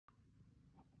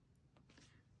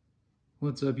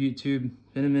What's up, YouTube?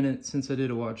 Been a minute since I did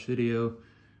a watch video.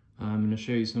 I'm going to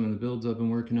show you some of the builds I've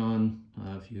been working on.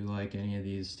 If you like any of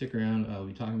these, stick around. I'll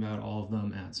be talking about all of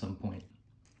them at some point.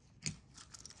 I'm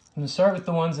going to start with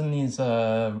the ones in these,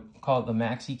 call it the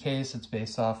Maxi case. It's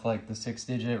based off like the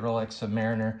 6-digit Rolex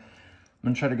Submariner. I'm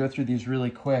going to try to go through these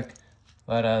really quick,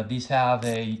 but these have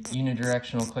a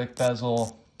unidirectional click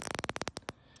bezel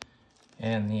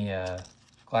and the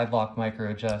glide lock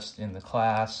micro adjust in the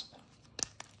clasp.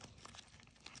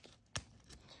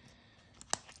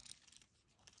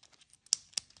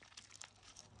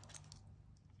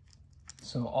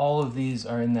 So all of these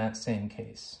are in that same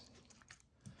case.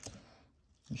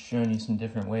 I'm showing you some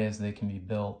different ways they can be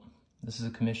built. This is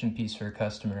a commission piece for a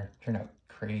customer. Turned out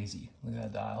crazy. Look at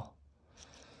that dial.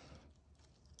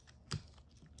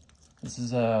 This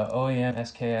is a OEM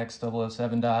SKX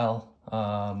 007 dial.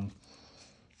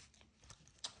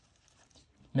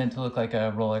 Meant to look like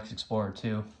a Rolex Explorer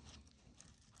 2.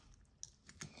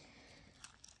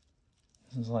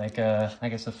 This is like I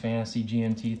guess a fantasy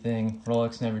GMT thing.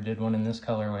 Rolex never did one in this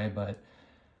colorway, but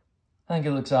I think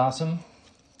it looks awesome.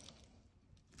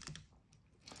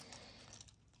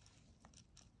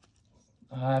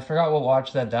 I forgot what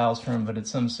watch that dial's from, but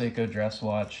it's some Seiko dress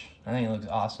watch. I think it looks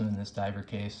awesome in this diver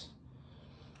case.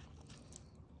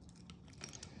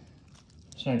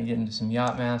 Starting to get into some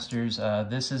Yacht Masters.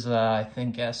 This is I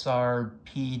think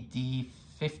SRPD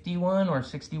 51 or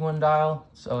 61 dial.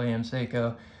 It's OEM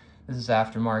Seiko. This is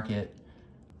aftermarket,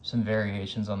 some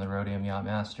variations on the Rhodium Yacht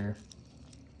Master.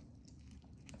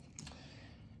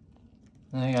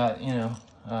 And they got, you know,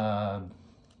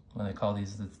 what do they call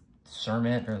these? The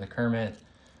Cermit or the Kermit,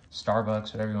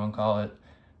 Starbucks, whatever you want to call it,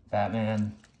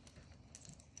 Batman.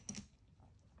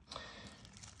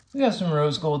 We got some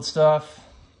rose gold stuff,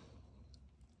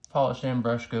 polished and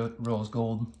brushed rose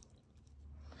gold.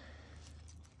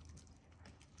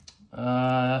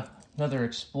 Another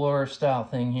Explorer style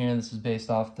thing here. This is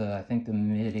based off the, I think the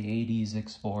mid-80s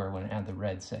Explorer when it had the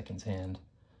red seconds hand.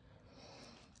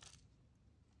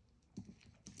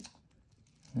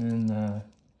 And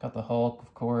got the Hulk,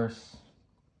 of course.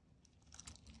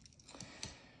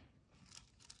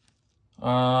 This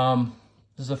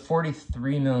is a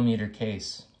 43mm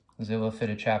case. I was able to fit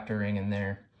a chapter ring in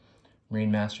there. Marine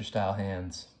Master style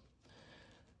hands.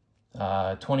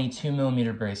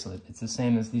 22mm bracelet. It's the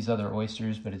same as these other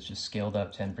oysters, but it's just scaled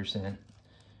up 10%.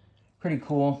 Pretty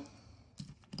cool.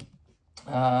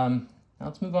 Now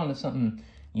let's move on to something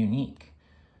unique.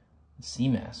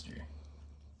 Seamaster.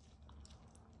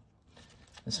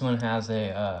 This one has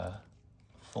a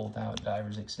fold-out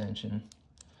diver's extension.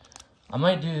 I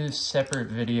might do a separate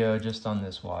video just on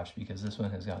this watch because this one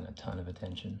has gotten a ton of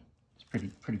attention. It's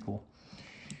pretty cool.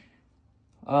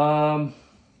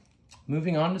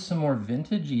 Moving on to some more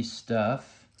vintagey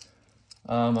stuff.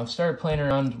 I've started playing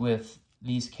around with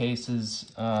these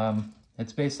cases.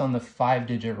 It's based on the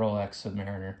 5-digit Rolex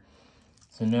Submariner.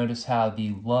 So notice how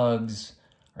the lugs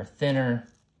are thinner,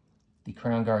 the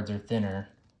crown guards are thinner,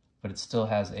 but it still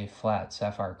has a flat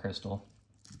sapphire crystal.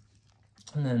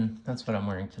 And then that's what I'm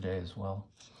wearing today as well.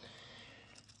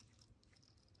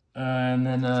 And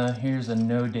then here's a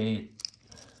no date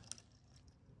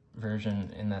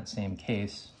version in that same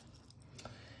case.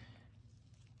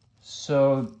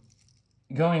 So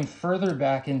going further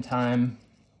back in time,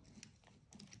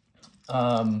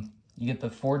 you get the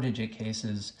 4-digit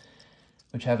cases,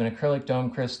 which have an acrylic dome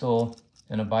crystal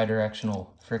and a bidirectional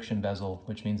friction bezel,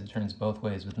 which means it turns both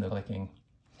ways with no clicking.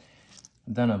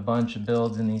 I've done a bunch of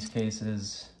builds in these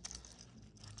cases.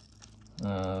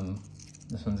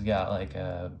 This one's got like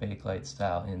a Bakelite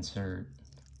style insert.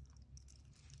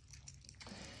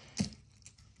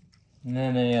 And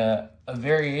then a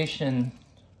variation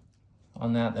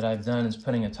on that I've done is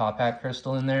putting a top hat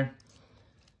crystal in there.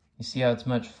 You see how it's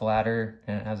much flatter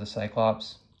and it has a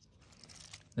cyclops?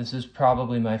 This is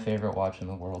probably my favorite watch in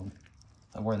the world.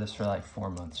 I wore this for like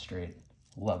 4 months straight.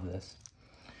 Love this.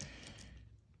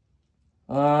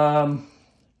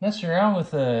 Messing around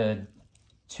with a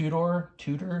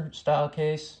Tudor style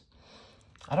case.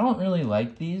 I don't really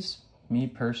like these, me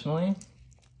personally.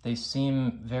 They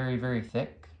seem very, very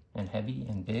thick and heavy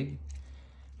and big.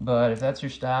 But if that's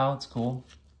your style, it's cool.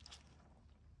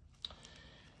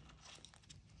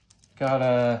 Got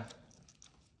a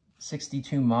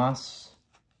 62 Moss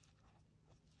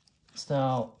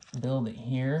style build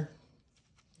here.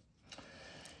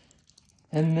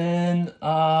 And then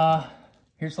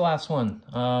here's the last one.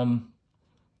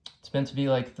 It's meant to be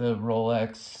like the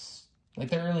Rolex, like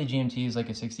the early GMTs, like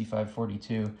a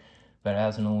 6542, but it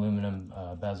has an aluminum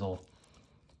bezel.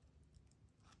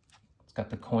 It's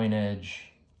got the coin edge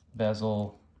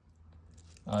bezel.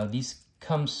 These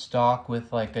comes stock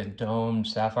with like a domed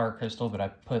sapphire crystal, but I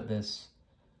put this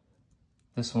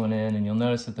one in, and you'll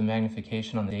notice that the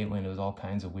magnification on the date window is all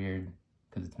kinds of weird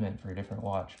because it's meant for a different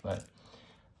watch. But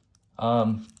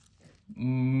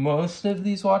most of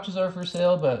these watches are for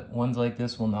sale, but ones like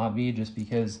this will not be, just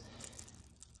because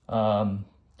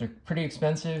they're pretty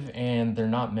expensive and they're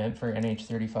not meant for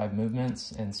NH35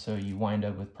 movements, and so you wind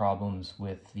up with problems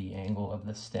with the angle of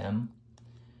the stem.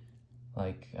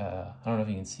 Like, I don't know if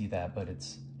you can see that, but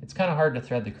it's kind of hard to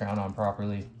thread the crown on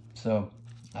properly. So,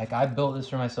 like, I built this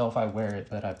for myself, I wear it,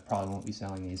 but I probably won't be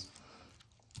selling these.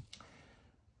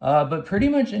 But pretty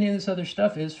much any of this other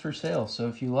stuff is for sale. So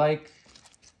if you like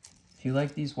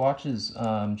these watches,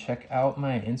 check out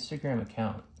my Instagram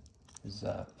account. It's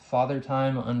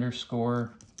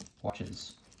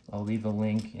fathertime_watches. I'll leave a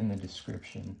link in the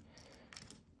description.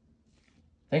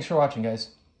 Thanks for watching, guys.